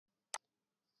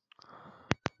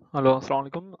Hello, Assalamu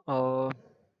alaikum.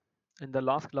 In the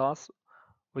last class,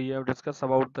 we have discussed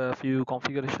about the few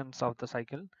configurations of the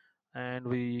cycle, and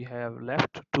we have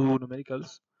left two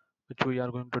numericals, which we are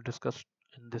going to discuss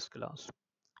in this class.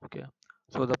 Okay.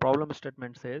 So the problem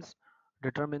statement says,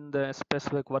 determine the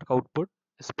specific work output,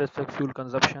 specific fuel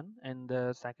consumption, and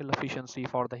the cycle efficiency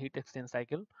for the heat exchange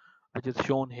cycle, which is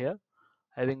shown here,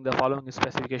 having the following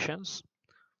specifications.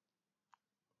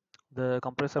 The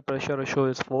compressor pressure ratio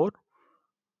is 4.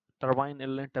 Turbine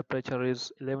inlet temperature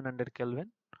is 1100 Kelvin.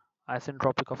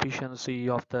 Isentropic efficiency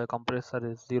of the compressor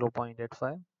is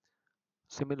 0.85.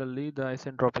 Similarly, the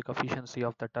isentropic efficiency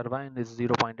of the turbine is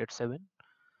 0.87.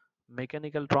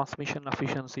 Mechanical transmission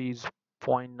efficiency is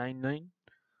 0.99.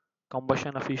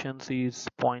 Combustion efficiency is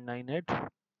 0.98.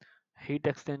 Heat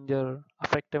exchanger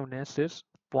effectiveness is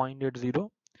 0.80.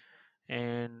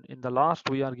 And in the last,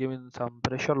 we are given some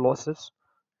pressure losses.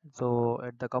 So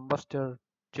at the combustor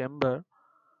chamber,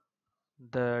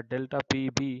 the delta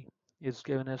PB is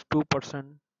given as 2%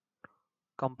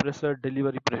 compressor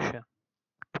delivery pressure.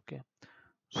 Okay,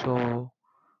 so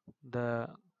the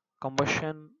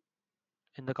combustion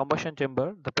in the combustion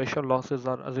chamber, the pressure losses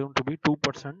are assumed to be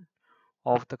 2%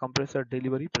 of the compressor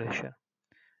delivery pressure,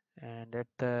 and at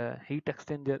the heat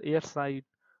exchanger air side,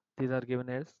 these are given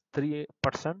as 3%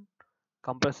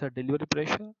 compressor delivery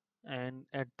pressure, and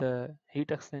at the heat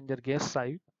exchanger gas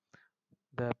side,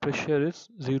 the pressure is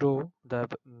zero. The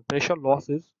pressure loss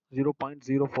is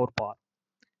 0.04 bar.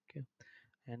 Okay,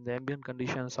 and the ambient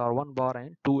conditions are 1 bar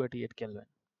and 288 Kelvin.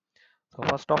 So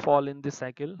first of all, in this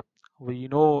cycle, we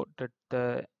know that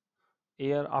the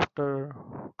air after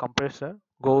compressor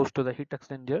goes to the heat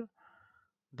exchanger,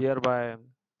 thereby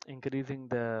increasing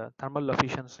the thermal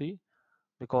efficiency,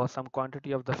 because some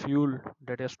quantity of the fuel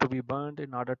that has to be burned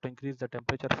in order to increase the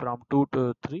temperature from 2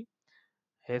 to 3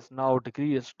 has now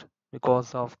decreased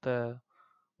because of the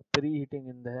preheating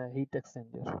in the heat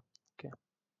exchanger. Okay,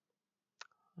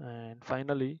 and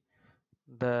finally,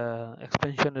 the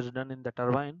expansion is done in the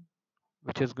turbine,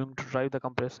 which is going to drive the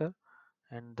compressor,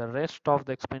 and the rest of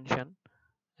the expansion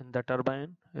in the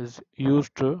turbine is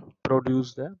used to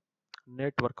produce the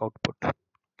net work output.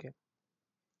 Okay,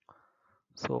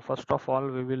 so first of all,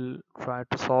 we will try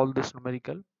to solve this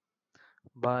numerical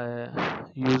by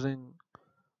using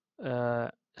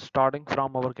starting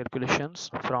from our calculations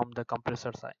from the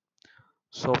compressor side.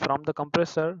 So from the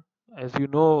compressor, as you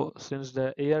know, since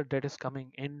the air that is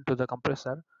coming into the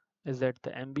compressor is at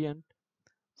the ambient,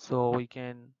 so we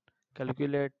can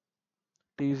calculate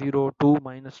T02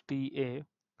 minus TA,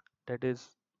 that is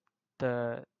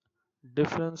the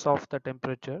difference of the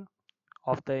temperature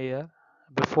of the air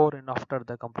before and after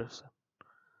the compressor.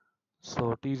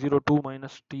 So T02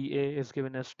 minus TA is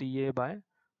given as TA by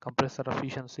compressor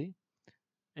efficiency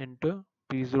into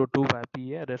P02 by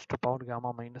PA raised to power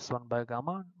gamma minus 1 by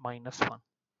gamma minus 1.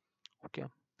 Okay,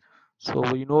 so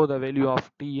we know the value of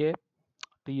TA.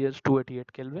 T is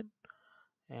 288 Kelvin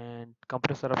and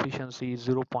compressor efficiency is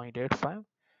 0.85,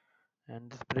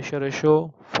 and the pressure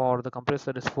ratio for the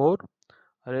compressor is 4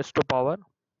 raised to power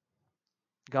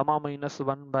gamma minus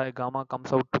 1 by gamma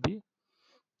comes out to be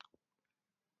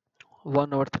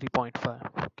 1 over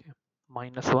 3.5. Okay,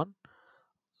 minus 1.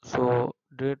 So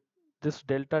this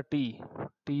delta T,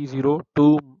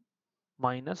 T02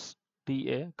 minus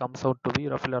TA comes out to be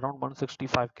roughly around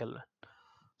 165 Kelvin.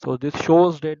 So this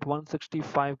shows that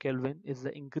 165 Kelvin is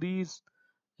the increase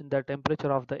in the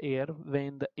temperature of the air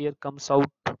when the air comes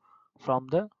out from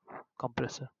the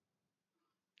compressor.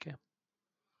 Okay,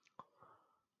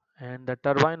 and the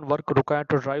turbine work required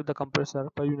to drive the compressor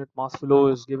per unit mass flow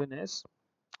is given as,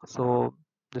 so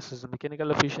this is the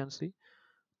mechanical efficiency,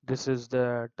 this is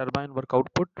the turbine work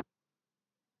output.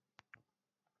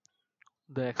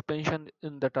 The expansion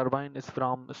in the turbine is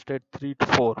from state 3 to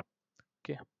 4.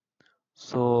 Okay,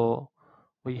 so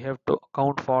we have to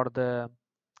account for the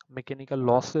mechanical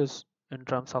losses in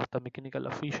terms of the mechanical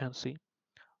efficiency.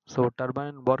 So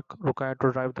turbine work required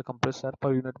to drive the compressor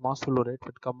per unit mass flow rate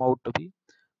would come out to be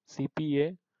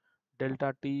CPA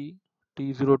delta T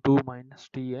T02 minus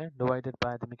TA divided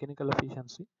by the mechanical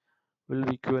efficiency will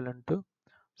be equivalent to,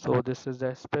 so this is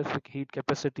the specific heat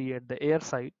capacity at the air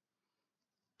side,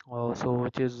 so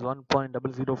which is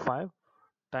 1.005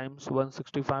 times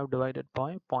 165 divided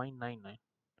by 0.99.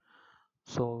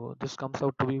 So this comes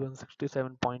out to be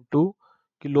 167.2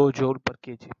 kilojoule per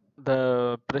kg.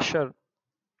 The pressure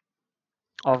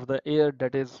of the air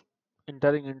that is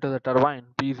entering into the turbine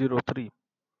P03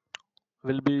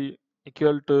 will be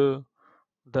equal to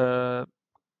the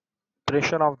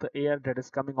pressure of the air that is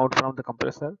coming out from the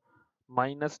compressor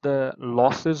minus the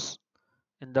losses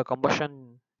in the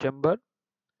combustion chamber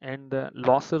and the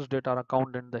losses that are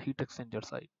accounted in the heat exchanger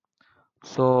side.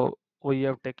 So we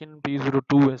have taken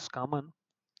P02 as common,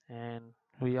 and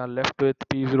we are left with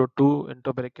P02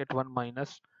 into bracket 1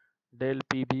 minus del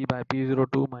PB by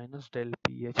P02 minus del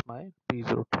PH by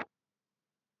P02.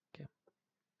 Okay.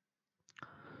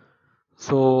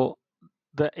 So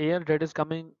the air that is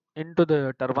coming into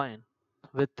the turbine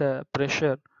with the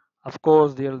pressure, of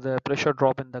course there is a pressure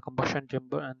drop in the combustion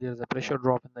chamber and there is a pressure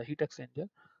drop in the heat exchanger.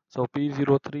 So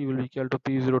P03 will be equal to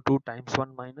P02 times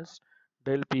 1 minus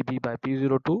del PB by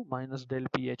P02 minus del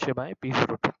PHA by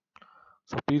P02.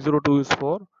 So P02 is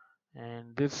 4,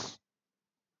 and this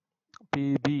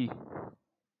PB,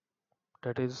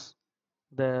 that is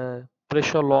the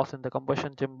pressure loss in the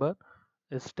combustion chamber,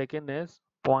 is taken as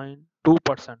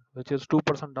 0.2%, which is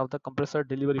 2% of the compressor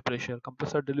delivery pressure.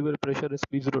 Compressor delivery pressure is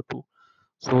P02.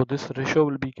 So this ratio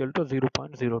will be equal to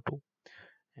 0.02.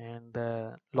 And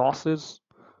the losses,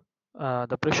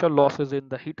 the pressure losses in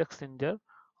the heat exchanger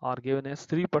are given as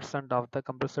 3% of the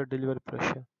compressor delivery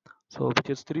pressure. So which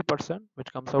is 3%,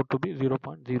 which comes out to be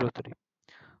 0.03.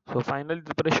 So finally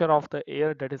the pressure of the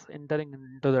air that is entering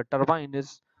into the turbine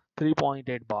is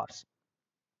 3.8 bars.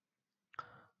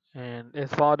 And as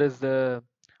far as the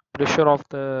pressure of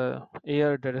the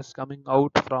air that is coming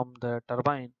out from the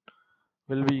turbine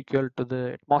will be equal to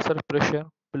the atmospheric pressure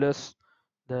plus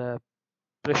the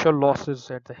pressure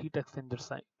losses at the heat exchanger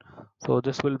side. So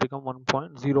this will become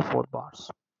 1.04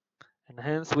 bars. And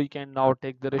hence we can now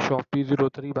take the ratio of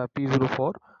P03 by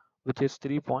P04, which is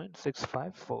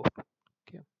 3.654.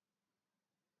 Okay.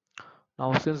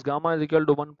 Now since gamma is equal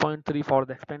to 1.3 for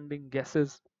the expanding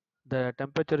gases, the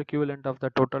temperature equivalent of the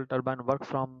total turbine work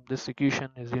from this equation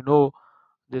is,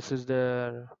 this is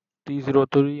the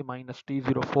T03 minus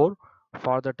T04.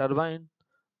 For the turbine,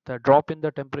 the drop in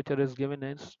the temperature is given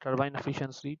as turbine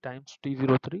efficiency times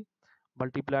T03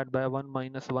 multiplied by 1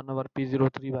 minus 1 over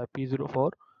P03 by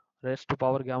P04 raised to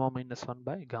power gamma minus 1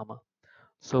 by gamma.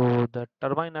 So the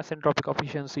turbine isentropic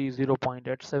efficiency is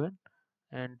 0.87,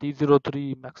 and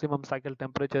T03 maximum cycle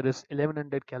temperature is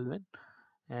 1100 Kelvin,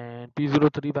 and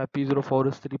P03 by P04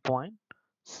 is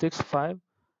 3.65,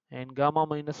 and gamma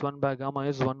minus 1 by gamma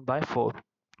is 1 by 4.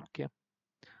 Okay.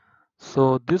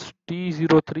 So this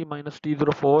T03 minus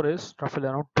T04 is roughly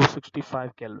around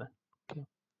 265 Kelvin. Okay.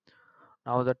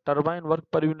 Now the turbine work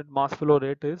per unit mass flow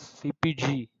rate is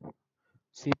CPG.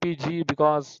 CPG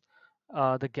because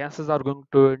the gases are going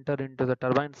to enter into the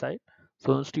turbine side.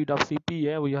 So instead of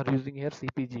CPA, we are using here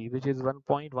CPG, which is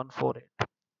 1.148.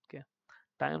 Okay.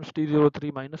 Times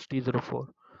T03 minus T04.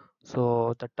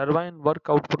 So the turbine work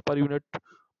output per unit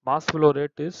mass flow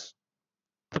rate is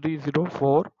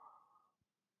 304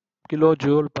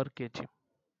 kilojoule per kg.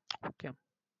 Okay.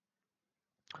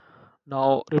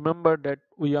 Now remember that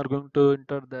we are going to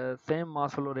enter the same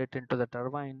mass flow rate into the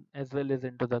turbine as well as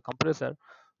into the compressor.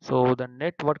 So the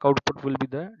net work output will be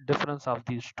the difference of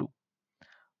these two.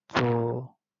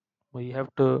 So we have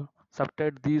to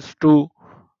subtract these two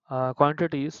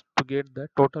quantities to get the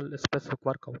total specific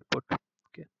work output,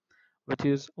 okay, which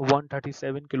is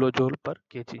 137 kilojoule per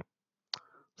kg.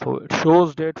 So it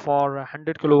shows that for a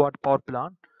 100 kilowatt power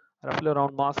plant, roughly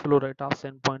around mass flow rate of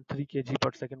 7.3 kg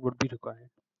per second would be required.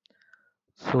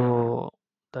 So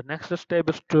the next step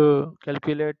is to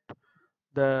calculate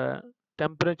the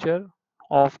temperature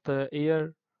of the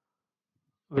air,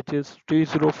 which is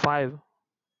T05.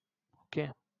 Okay.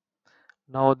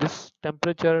 Now this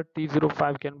temperature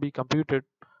T05 can be computed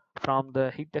from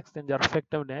the heat exchanger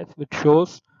effectiveness, which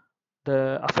shows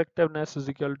the effectiveness is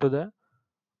equal to the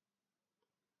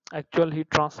actual heat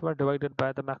transfer divided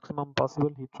by the maximum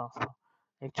possible heat transfer.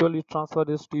 Actual heat transfer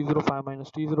is T05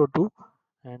 minus T02,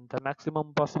 and the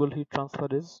maximum possible heat transfer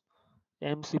is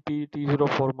MCP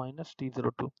T04 minus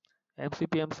T02.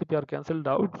 MCP are cancelled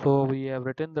out, so we have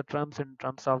written the terms in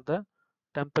terms of the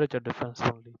temperature difference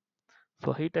only.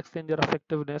 So heat exchanger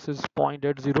effectiveness is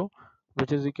 0.80,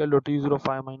 which is equal to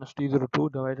T05 minus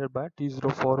T02 divided by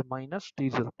T04 minus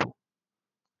T02.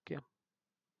 Okay.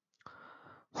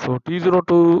 So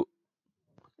T02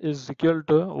 is equal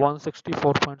to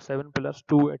 164.7 plus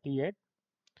 288.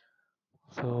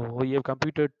 So we have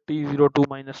computed T02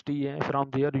 minus TA. From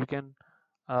there you can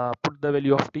put the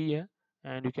value of TA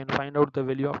and you can find out the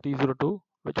value of T02,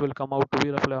 which will come out to be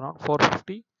roughly around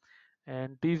 450.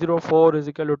 And T04 is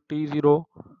equal to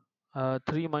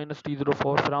T03 minus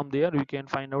T04. From there we can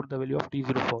find out the value of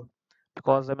T04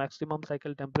 because the maximum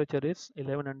cycle temperature is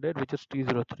 1100, which is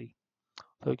T03.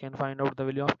 So you can find out the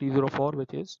value of T04,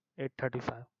 which is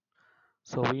 835.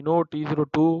 So we know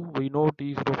T02, we know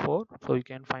T04, so you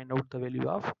can find out the value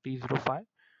of T05,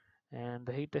 and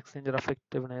the heat exchanger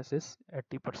effectiveness is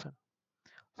 80%.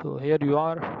 So here you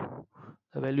are,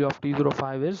 the value of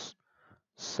T05 is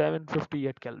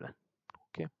 758 Kelvin.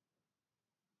 Okay.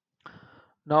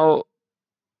 Now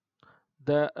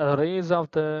the raise of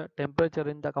the temperature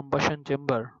in the combustion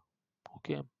chamber,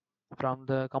 okay, from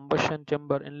the combustion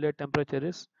chamber inlet temperature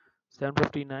is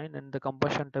 759 and the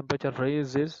combustion temperature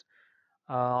raise is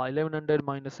 1100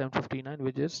 minus 759,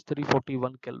 which is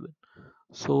 341 Kelvin.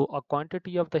 So a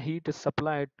quantity of the heat is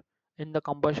supplied in the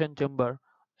combustion chamber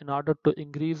in order to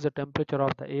increase the temperature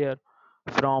of the air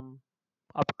from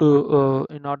up to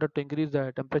in order to increase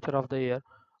the temperature of the air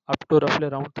up to roughly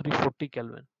around 340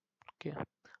 Kelvin. Okay,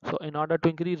 so in order to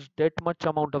increase that much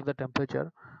amount of the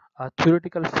temperature, a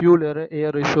theoretical fuel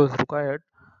air ratio is required,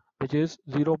 which is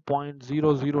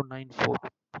 0.0094.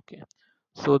 Okay,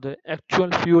 so the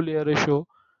actual fuel air ratio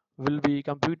will be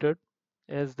computed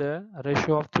as the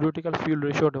ratio of theoretical fuel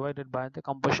ratio divided by the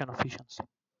combustion efficiency.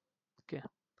 Okay,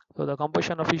 so the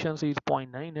combustion efficiency is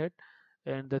 0.98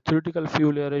 and the theoretical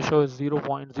fuel air ratio is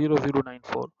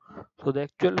 0.0094. So the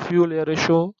actual fuel air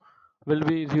ratio will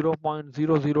be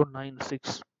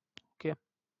 0.0096. Okay,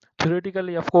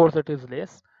 theoretically of course it is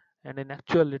less, and in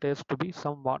actual it has to be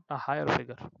somewhat a higher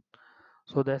figure.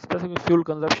 So the specific fuel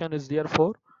consumption is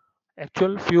therefore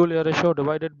actual fuel air ratio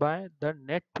divided by the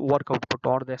net work output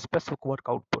or the specific work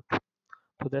output.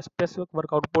 So the specific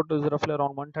work output is roughly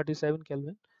around 137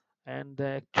 Kelvin and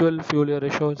the actual fuel air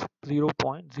ratio is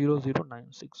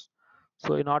 0.0096.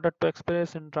 So in order to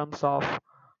express in terms of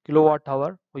kilowatt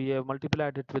hour, we have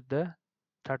multiplied it with the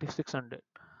 3600.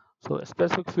 So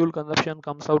specific fuel consumption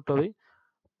comes out to be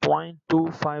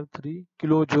 0.253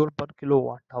 kilojoule per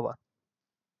kilowatt hour.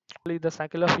 The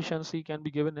cycle efficiency can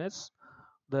be given as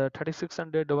the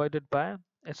 3600 divided by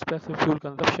specific fuel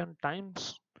consumption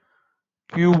times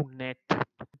Q net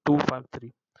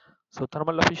 253. So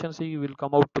thermal efficiency will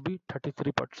come out to be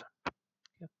 33%.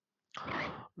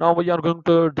 Now we are going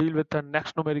to deal with the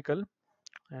next numerical,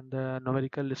 and the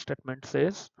numerical statement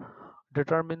says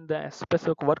determine the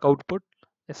specific work output,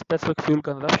 specific fuel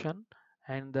consumption,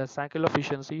 and the cycle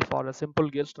efficiency for a simple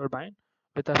gas turbine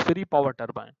with a free power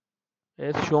turbine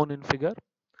as shown in figure.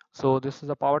 So this is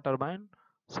a power turbine.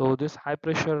 So this high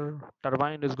pressure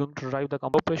turbine is going to drive the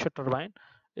low pressure turbine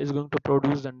is going to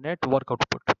produce the net work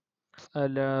output.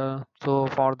 So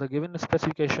for the given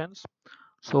specifications,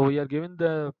 so we are given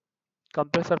the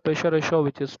compressor pressure ratio,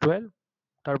 which is 12,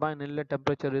 turbine inlet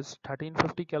temperature is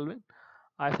 1350 Kelvin,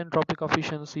 isentropic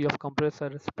efficiency of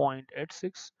compressor is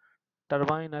 0.86,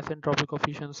 turbine isentropic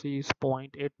efficiency is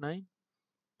 0.89,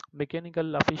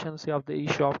 mechanical efficiency of the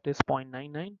E-shaft is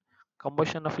 0.99,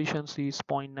 combustion efficiency is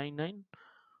 0.99,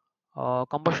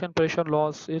 combustion pressure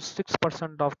loss is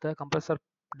 6% of the compressor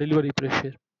delivery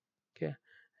pressure. Okay,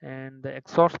 and the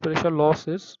exhaust pressure loss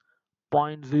is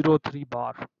 0.03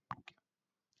 bar. Okay.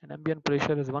 And ambient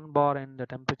pressure is 1 bar and the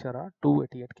temperature are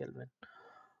 288 Kelvin.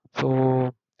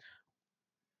 So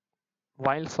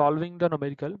while solving the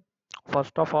numerical,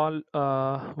 first of all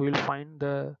we will find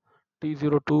the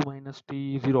T02 minus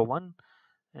T01,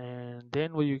 and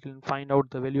then we can find out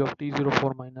the value of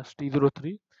T04 minus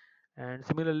T03, and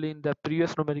similarly in the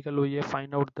previous numerical we have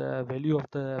find out the value of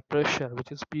the pressure,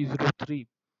 which is P03,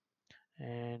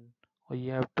 and we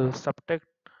have to subtract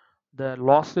the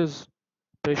losses,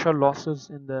 pressure losses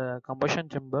in the combustion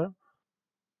chamber,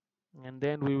 and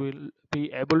then we will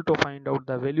be able to find out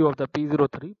the value of the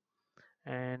P03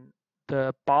 and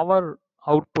the power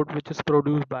output which is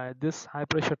produced by this high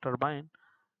pressure turbine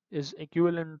is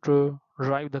equivalent to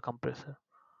drive the compressor.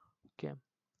 Okay,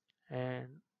 and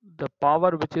the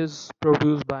power which is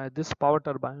produced by this power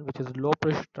turbine, which is low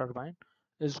pressure turbine,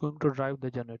 is going to drive the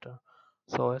generator.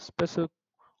 So a specific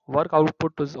work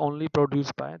output is only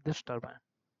produced by this turbine.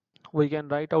 We can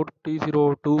write out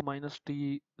T02 minus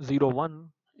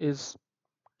T01 is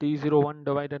T01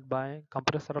 divided by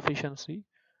compressor efficiency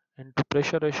into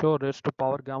pressure ratio raised to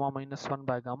power gamma minus 1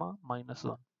 by gamma minus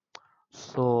 1.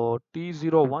 So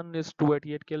T01 is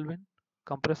 288 Kelvin.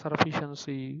 Compressor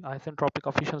efficiency, isentropic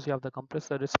efficiency of the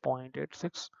compressor is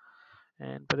 0.86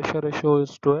 and pressure ratio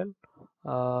is 12,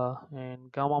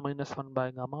 and gamma minus 1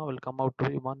 by gamma will come out to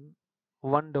be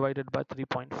 1 divided by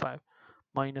 3.5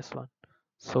 minus 1.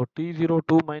 So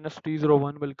T02 minus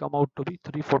T01 will come out to be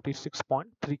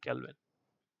 346.3 Kelvin.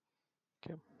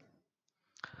 Okay.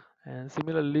 And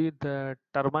similarly the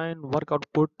turbine work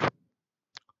output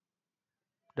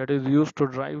that is used to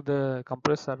drive the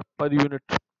compressor per unit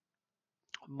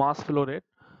mass flow rate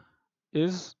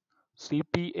is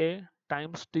CPA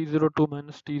times T02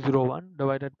 minus T01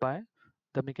 divided by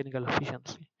the mechanical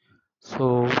efficiency.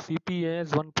 So CPA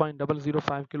is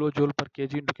 1.005 kilojoule per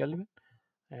kg into Kelvin,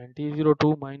 and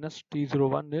T02 minus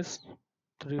T01 is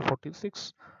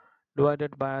 346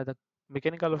 divided by the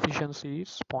mechanical efficiency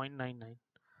is 0.99.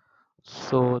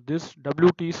 So this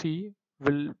WTC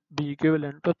will be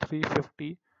equivalent to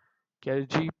 350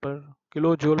 kg per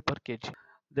kilojoule per kg.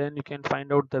 Then you can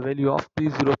find out the value of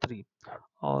P03.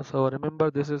 So remember,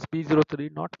 this is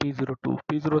P03, not P02.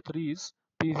 P03 is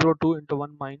P02 into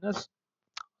 1 minus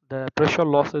the pressure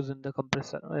losses in the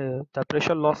compressor, the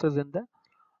pressure losses in the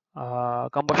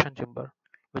combustion chamber,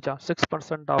 which are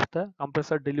 6% of the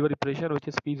compressor delivery pressure, which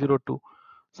is P02.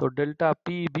 So delta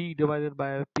PB divided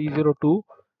by P02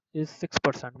 is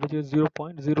 6%, which is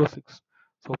 0.06.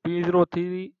 So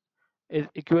P03 is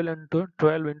equivalent to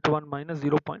 12 into 1 minus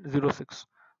 0.06.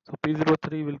 So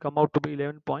P03 will come out to be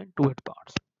 11.28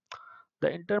 bars. The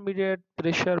intermediate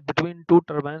pressure between two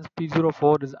turbines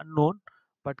P04 is unknown,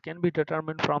 but can be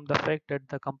determined from the fact that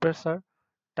the compressor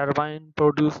turbine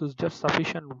produces just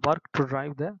sufficient work to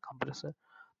drive the compressor.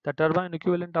 The turbine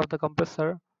equivalent of the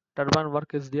compressor turbine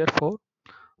work is therefore,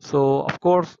 so of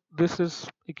course this is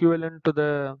equivalent to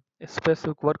the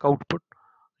specific work output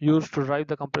used to drive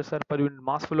the compressor per unit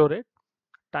mass flow rate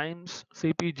times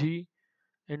CPG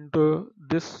into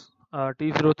this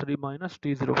T03 minus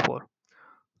T04.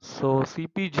 So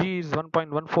CPG is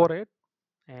 1.148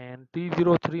 and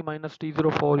T03 minus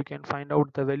T04, you can find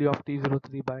out the value of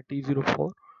T03 by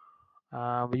T04.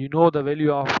 You know the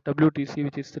value of WTC,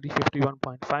 which is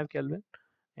 351.5 Kelvin,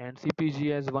 and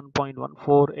CPG as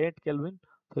 1.148 Kelvin.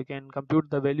 So you can compute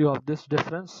the value of this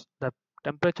difference. The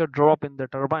temperature drop in the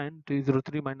turbine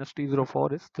T03 minus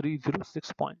T04 is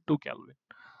 306.2 Kelvin.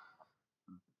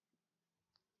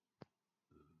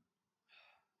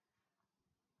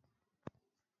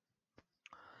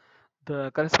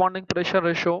 The corresponding pressure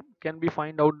ratio can be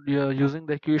found out using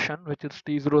the equation, which is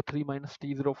T03 minus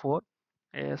T04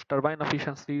 as turbine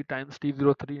efficiency times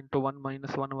T03 into 1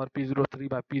 minus 1 over P03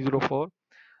 by P04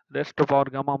 raised to power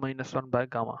gamma minus 1 by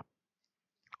gamma.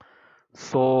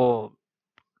 So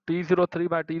T03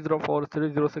 by T04 is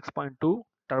 306.2,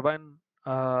 turbine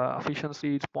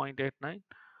efficiency is 0.89,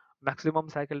 maximum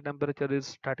cycle temperature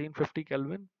is 1350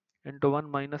 Kelvin into 1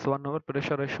 minus 1 over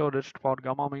pressure ratio raised to power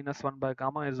gamma minus 1 by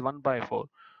gamma is 1 by 4.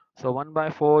 So 1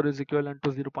 by 4 is equivalent to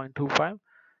 0.25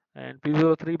 and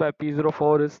P03 by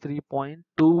P04 is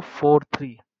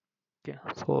 3.243. Okay,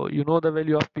 so you know the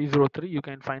value of P03, you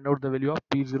can find out the value of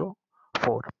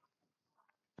P04.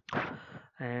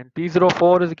 And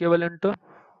T04 is equivalent to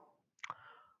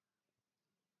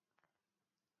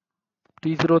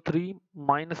T03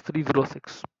 minus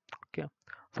 306. Okay,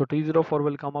 so T04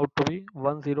 will come out to be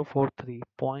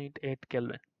 1043.8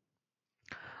 Kelvin.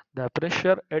 The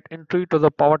pressure at entry to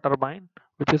the power turbine,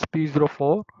 which is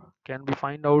P04, can be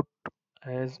found out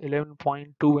as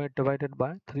 11.28 divided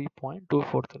by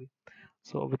 3.243.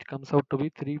 So which comes out to be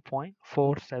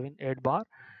 3.478 bar.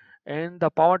 And the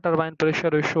power turbine pressure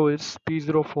ratio is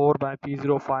P04 by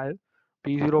P05.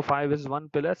 P05 is 1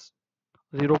 plus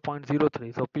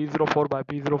 0.03. So P04 by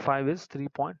P05 is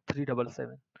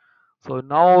 3.377. So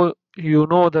now you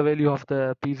know the value of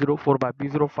the P04 by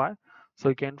P05. So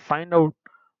you can find out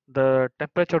the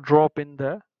temperature drop in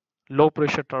the low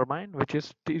pressure turbine, which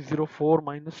is T04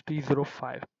 minus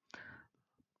T05.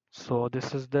 So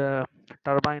this is the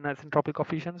turbine isentropic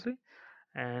efficiency,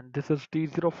 and this is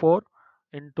T04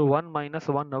 into 1 minus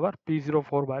 1 over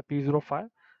P04 by P05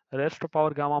 raised to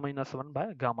power gamma minus 1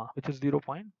 by gamma, which is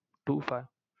 0.25.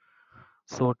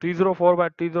 So T04 by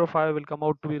T05 will come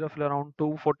out to be roughly around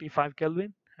 245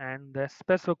 Kelvin, and the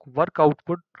specific work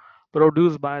output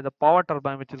produced by the power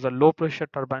turbine, which is a low pressure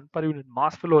turbine per unit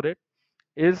mass flow rate,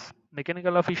 is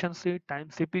mechanical efficiency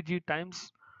times CPG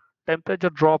times temperature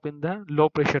drop in the low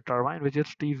pressure turbine, which is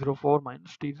T04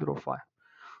 minus T05.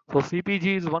 So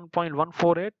CPG is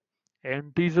 1.148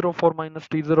 and T04 minus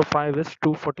T05 is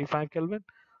 245 Kelvin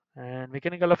and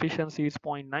mechanical efficiency is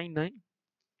 0.99.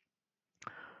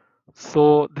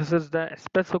 So this is the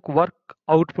specific work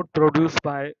output produced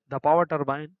by the power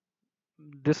turbine.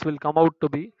 This will come out to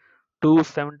be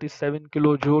 277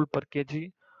 kilojoule per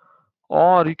kg,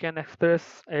 or you can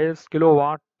express as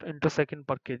kilowatt into second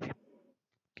per kg.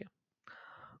 Okay.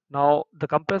 Now the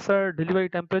compressor delivery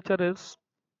temperature is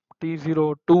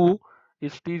T02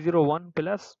 is T01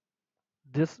 plus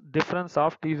this difference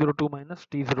of T02 minus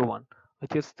T01,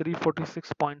 which is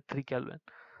 346.3 Kelvin.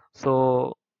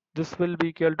 So this will be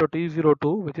equal to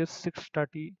T02, which is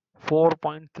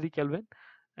 634.3 Kelvin,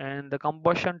 and the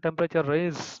combustion temperature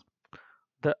raise,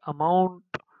 the amount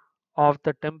of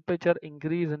the temperature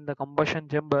increase in the combustion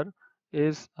chamber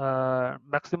is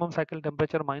maximum cycle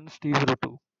temperature minus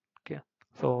T02. Okay,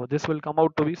 so this will come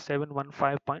out to be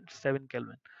 715.7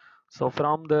 Kelvin. So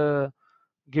from the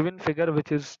given figure,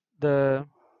 which is the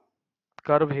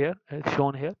curve here is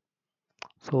shown here.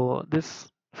 So this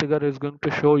figure is going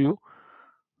to show you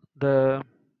the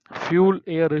fuel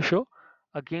air ratio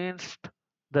against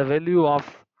the value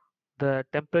of the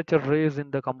temperature raised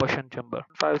in the combustion chamber.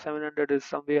 5700 is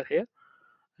somewhere here,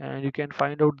 and you can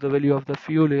find out the value of the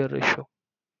fuel air ratio.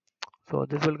 So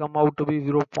this will come out to be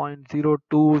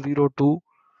 0.0202.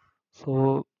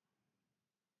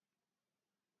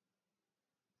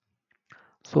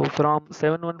 So from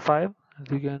 715,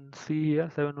 as you can see here,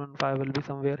 715 will be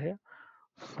somewhere here.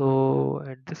 So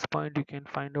at this point you can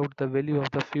find out the value of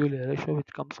the fuel air ratio,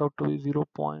 which comes out to be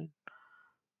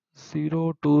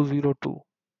 0.0202.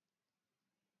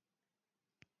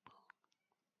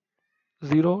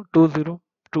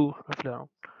 0202 roughly around.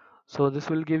 So this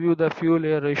will give you the fuel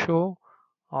air ratio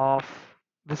of,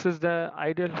 this is the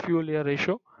ideal fuel air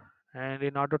ratio, and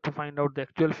in order to find out the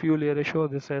actual fuel air ratio,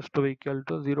 this has to be equal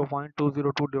to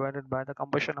 0.202 divided by the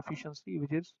combustion efficiency,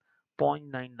 which is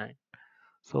 0.99.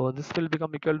 So this will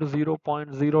become equal to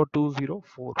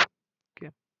 0.0204.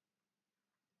 Okay.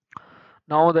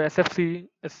 Now the SFC,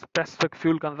 specific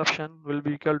fuel consumption, will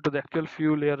be equal to the actual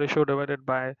fuel air ratio divided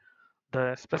by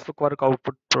the specific work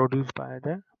output produced by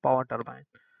the power turbine.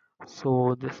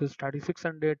 So this is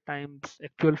 3600 times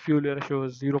actual fuel air ratio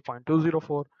is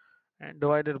 0.204, and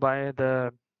divided by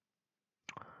the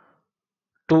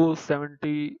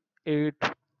 278,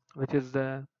 which is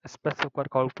the specific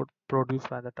work output produced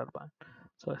by the turbine.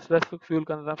 So specific fuel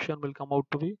consumption will come out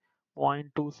to be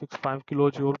 0.265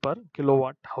 kilojoule per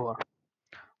kilowatt hour.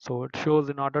 So it shows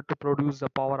in order to produce the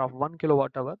power of 1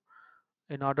 kilowatt hour,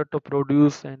 in order to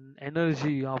produce an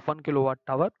energy of 1 kilowatt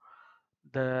hour,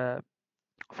 the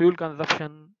fuel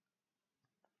consumption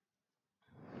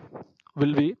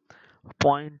will be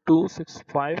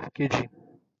 0.265 kg,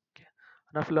 okay,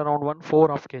 roughly around 1/4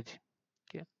 of kg.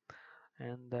 Okay,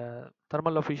 and the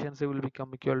thermal efficiency will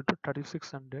become equal to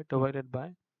 3600 divided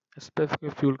by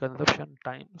specific fuel consumption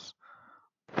times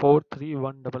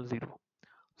 43100.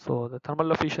 So the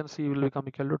thermal efficiency will become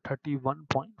equal to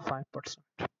 31.5%.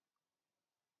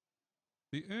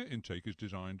 The air intake is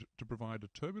designed to provide a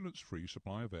turbulence-free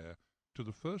supply of air to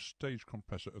the first stage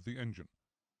compressor of the engine,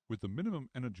 with the minimum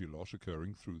energy loss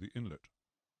occurring through the inlet.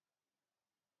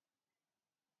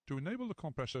 To enable the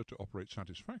compressor to operate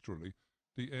satisfactorily,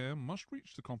 the air must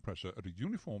reach the compressor at a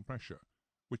uniform pressure,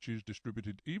 which is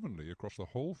distributed evenly across the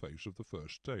whole face of the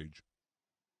first stage.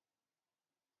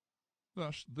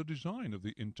 Thus, the design of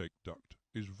the intake duct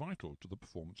is vital to the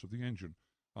performance of the engine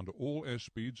under all air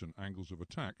speeds and angles of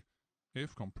attack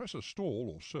if compressor stall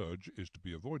or surge is to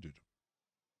be avoided.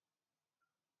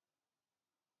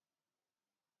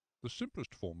 The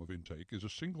simplest form of intake is a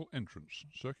single entrance,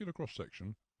 circular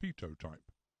cross-section, pitot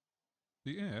type.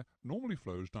 The air normally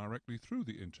flows directly through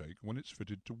the intake when it's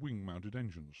fitted to wing-mounted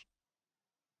engines.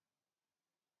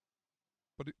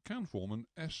 But it can form an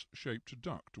S-shaped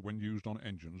duct when used on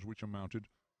engines which are mounted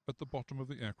at the bottom of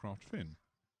the aircraft fin,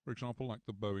 for example like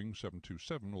the Boeing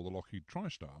 727 or the Lockheed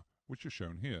TriStar, which is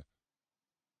shown here.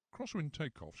 Crosswind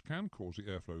takeoffs can cause the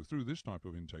airflow through this type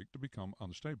of intake to become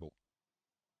unstable.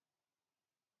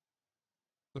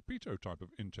 The pitot type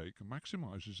of intake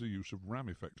maximizes the use of ram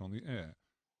effect on the air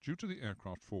due to the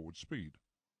aircraft forward speed,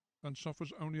 and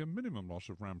suffers only a minimum loss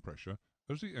of ram pressure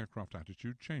as the aircraft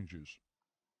attitude changes.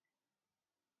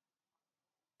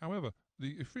 However,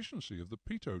 the efficiency of the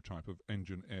pitot type of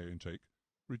engine air intake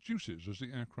reduces as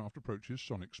the aircraft approaches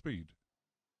sonic speed.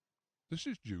 This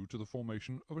is due to the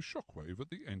formation of a shock wave at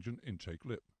the engine intake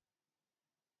lip.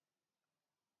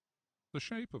 The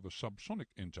shape of a subsonic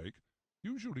intake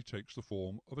usually takes the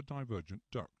form of a divergent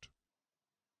duct.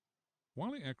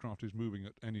 While the aircraft is moving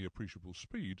at any appreciable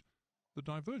speed, the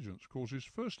divergence causes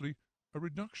firstly a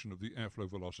reduction of the airflow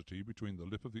velocity between the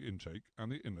lip of the intake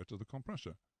and the inlet of the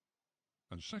compressor,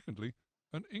 and secondly,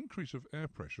 an increase of air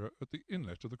pressure at the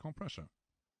inlet of the compressor.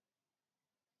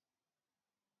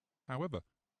 However,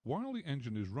 while the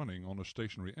engine is running on a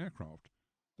stationary aircraft,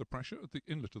 the pressure at the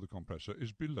inlet of the compressor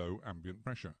is below ambient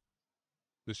pressure.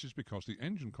 This is because the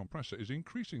engine compressor is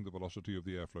increasing the velocity of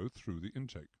the airflow through the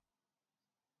intake.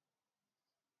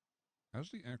 As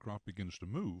the aircraft begins to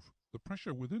move, the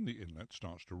pressure within the inlet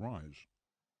starts to rise.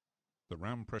 The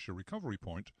ram pressure recovery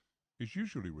point is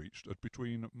usually reached at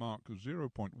between Mach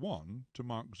 0.1 to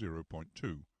Mach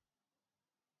 0.2.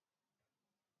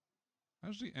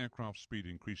 As the aircraft's speed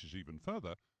increases even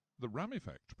further, the ram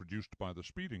effect produced by the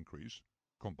speed increase,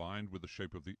 combined with the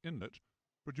shape of the inlet,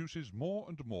 produces more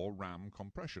and more ram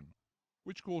compression,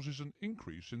 which causes an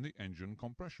increase in the engine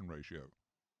compression ratio.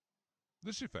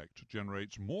 This effect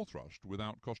generates more thrust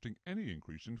without costing any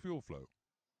increase in fuel flow.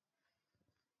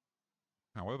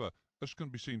 However, as can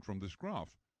be seen from this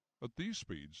graph, At these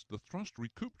speeds, the thrust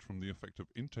recouped from the effect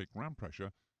of intake ram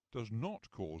pressure does not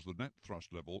cause the net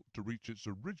thrust level to reach its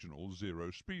original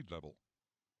zero speed level.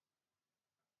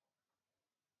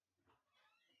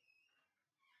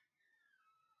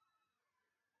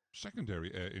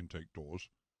 Secondary air intake doors,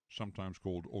 sometimes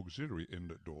called auxiliary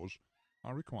inlet doors,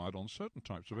 are required on certain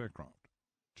types of aircraft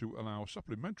to allow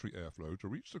supplementary airflow to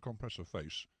reach the compressor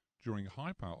face during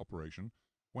high power operation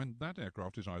when that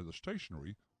aircraft is either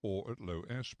stationary or at low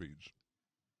air speeds.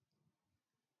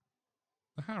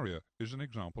 The Harrier is an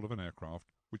example of an aircraft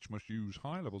which must use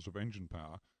high levels of engine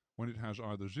power when it has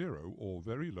either zero or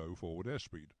very low forward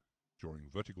airspeed, during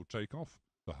vertical takeoff,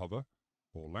 the hover,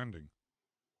 or landing.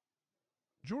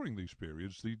 During these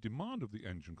periods, the demand of the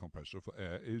engine compressor for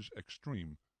air is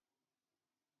extreme.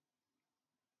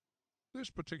 This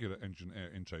particular engine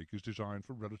air intake is designed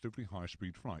for relatively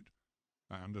high-speed flight,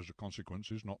 and as a consequence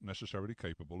is not necessarily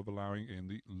capable of allowing in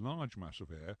the large mass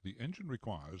of air the engine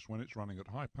requires when it's running at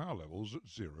high power levels at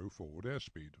zero forward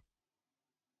airspeed.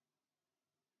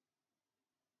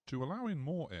 To allow in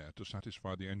more air to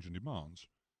satisfy the engine demands,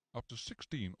 up to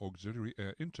 16 auxiliary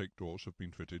air intake doors have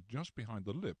been fitted just behind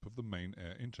the lip of the main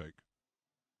air intake.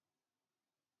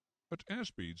 At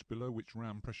airspeeds below which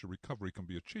ram pressure recovery can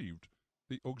be achieved,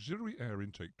 the auxiliary air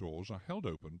intake doors are held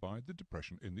open by the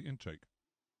depression in the intake.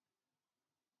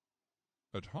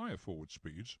 At higher forward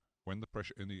speeds, when the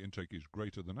pressure in the intake is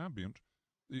greater than ambient,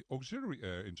 the auxiliary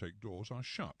air intake doors are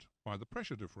shut by the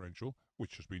pressure differential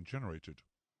which has been generated.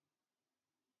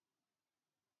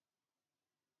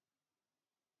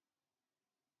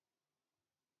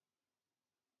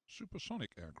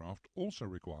 Supersonic aircraft also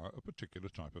require a particular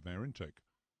type of air intake,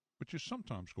 which is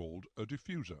sometimes called a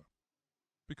diffuser,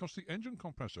 because the engine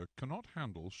compressor cannot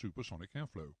handle supersonic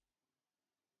airflow.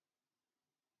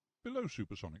 Below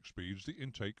supersonic speeds, the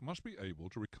intake must be able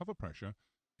to recover pressure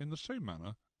in the same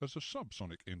manner as a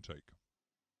subsonic intake.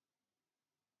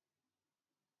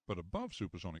 But above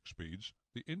supersonic speeds,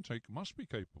 the intake must be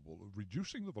capable of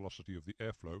reducing the velocity of the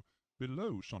airflow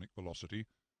below sonic velocity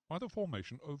by the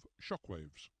formation of shock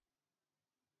waves.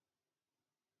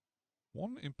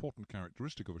 One important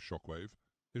characteristic of a shock wave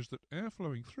is that air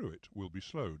flowing through it will be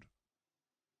slowed.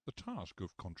 The task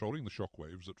of controlling the shock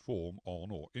waves that form on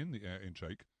or in the air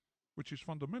intake, which is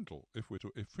fundamental if we're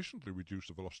to efficiently reduce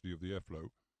the velocity of the airflow,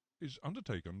 is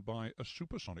undertaken by a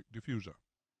supersonic diffuser.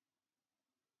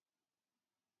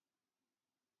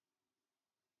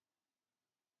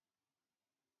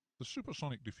 The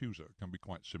supersonic diffuser can be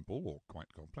quite simple or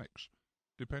quite complex,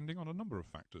 depending on a number of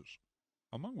factors,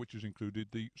 among which is included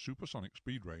the supersonic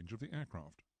speed range of the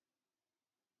aircraft.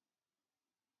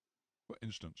 For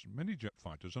instance, many jet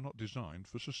fighters are not designed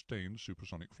for sustained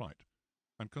supersonic flight,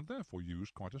 and can therefore use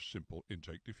quite a simple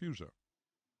intake diffuser.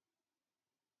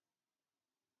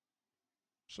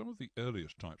 Some of the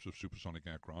earliest types of supersonic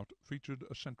aircraft featured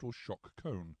a central shock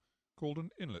cone, called an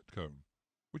inlet cone,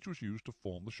 which was used to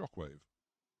form the shock wave.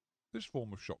 This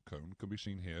form of shock cone can be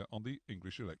seen here on the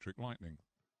English Electric Lightning.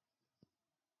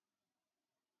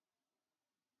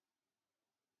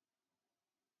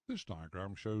 This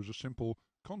diagram shows a simple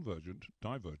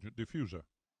convergent-divergent diffuser.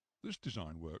 This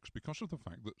design works because of the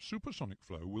fact that supersonic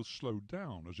flow will slow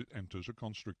down as it enters a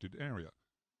constricted area.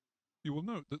 You will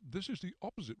note that this is the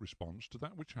opposite response to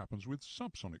that which happens with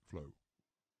subsonic flow.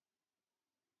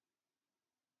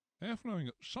 Air flowing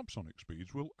at subsonic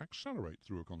speeds will accelerate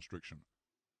through a constriction.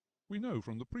 We know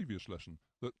from the previous lesson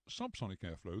that subsonic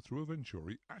airflow through a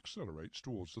venturi accelerates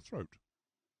towards the throat.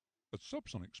 At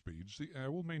subsonic speeds, the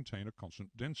air will maintain a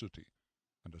constant density,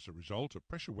 and as a result a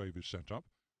pressure wave is set up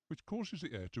which causes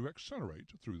the air to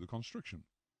accelerate through the constriction.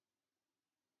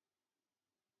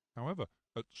 However,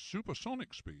 at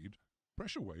supersonic speed,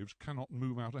 pressure waves cannot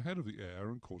move out ahead of the air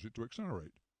and cause it to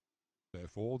accelerate.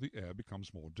 Therefore, the air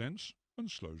becomes more dense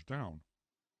and slows down.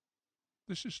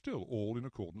 This is still all in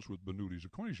accordance with Bernoulli's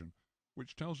equation,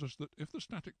 which tells us that if the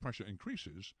static pressure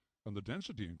increases and the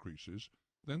density increases,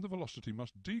 then the velocity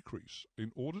must decrease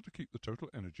in order to keep the total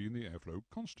energy in the airflow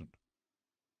constant.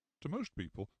 To most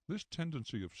people, this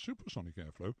tendency of supersonic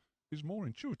airflow is more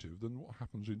intuitive than what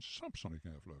happens in subsonic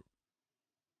airflow.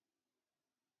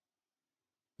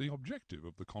 The objective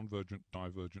of the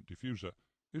convergent-divergent diffuser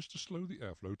is to slow the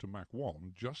airflow to Mach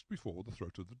 1 just before the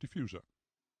throat of the diffuser.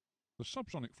 The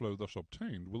subsonic flow thus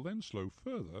obtained will then slow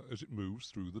further as it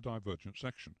moves through the divergent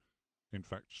section, in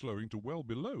fact slowing to well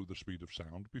below the speed of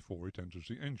sound before it enters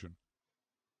the engine.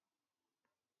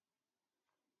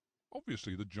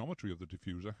 Obviously, the geometry of the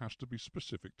diffuser has to be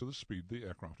specific to the speed the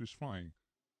aircraft is flying.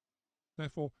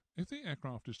 Therefore, if the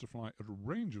aircraft is to fly at a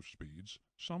range of speeds,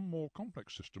 some more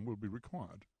complex system will be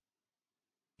required.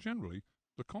 Generally,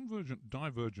 The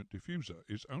convergent-divergent diffuser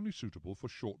is only suitable for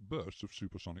short bursts of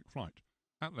supersonic flight,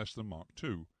 at less than Mach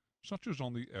 2, such as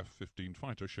on the F-15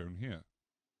 fighter shown here.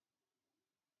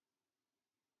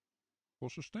 For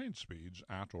sustained speeds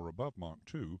at or above Mach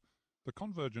 2, the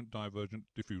convergent-divergent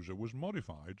diffuser was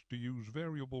modified to use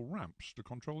variable ramps to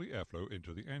control the airflow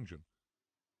into the engine.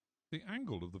 The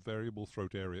angle of the variable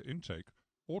throat area intake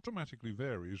automatically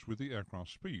varies with the aircraft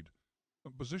speed,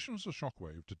 and positions the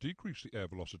shockwave to decrease the air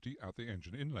velocity at the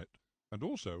engine inlet, and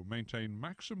also maintain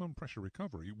maximum pressure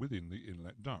recovery within the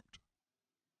inlet duct.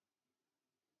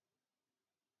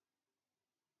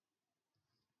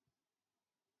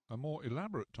 A more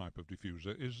elaborate type of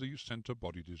diffuser is the center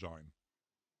body design.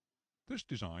 This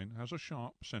design has a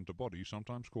sharp center body,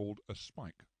 sometimes called a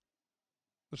spike.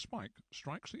 The spike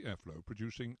strikes the airflow,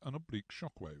 producing an oblique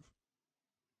shockwave.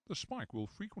 The spike will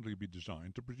frequently be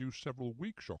designed to produce several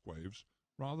weak shockwaves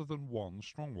rather than one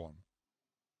strong one.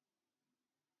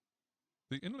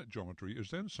 The inlet geometry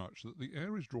is then such that the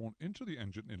air is drawn into the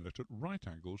engine inlet at right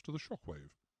angles to the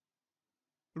shockwave.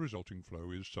 The resulting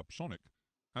flow is subsonic,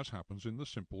 as happens in the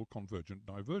simple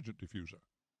convergent-divergent diffuser.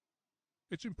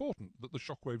 It's important that the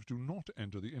shockwaves do not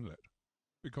enter the inlet,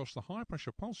 because the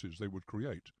high-pressure pulses they would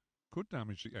create could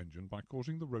damage the engine by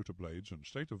causing the rotor blades and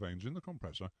stator vanes in the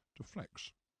compressor to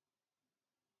flex.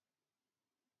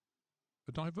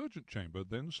 A divergent chamber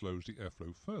then slows the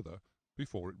airflow further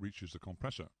before it reaches the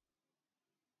compressor.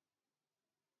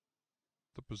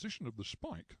 The position of the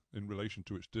spike in relation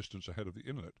to its distance ahead of the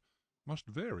inlet must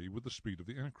vary with the speed of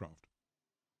the aircraft.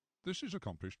 This is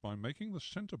accomplished by making the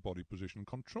center body position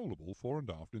controllable fore and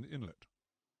aft in the inlet.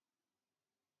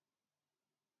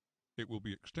 It will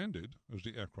be extended as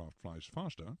the aircraft flies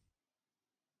faster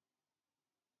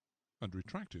and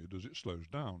retracted as it slows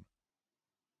down.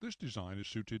 This design is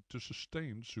suited to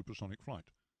sustained supersonic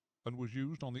flight and was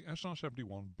used on the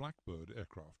SR-71 Blackbird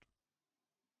aircraft.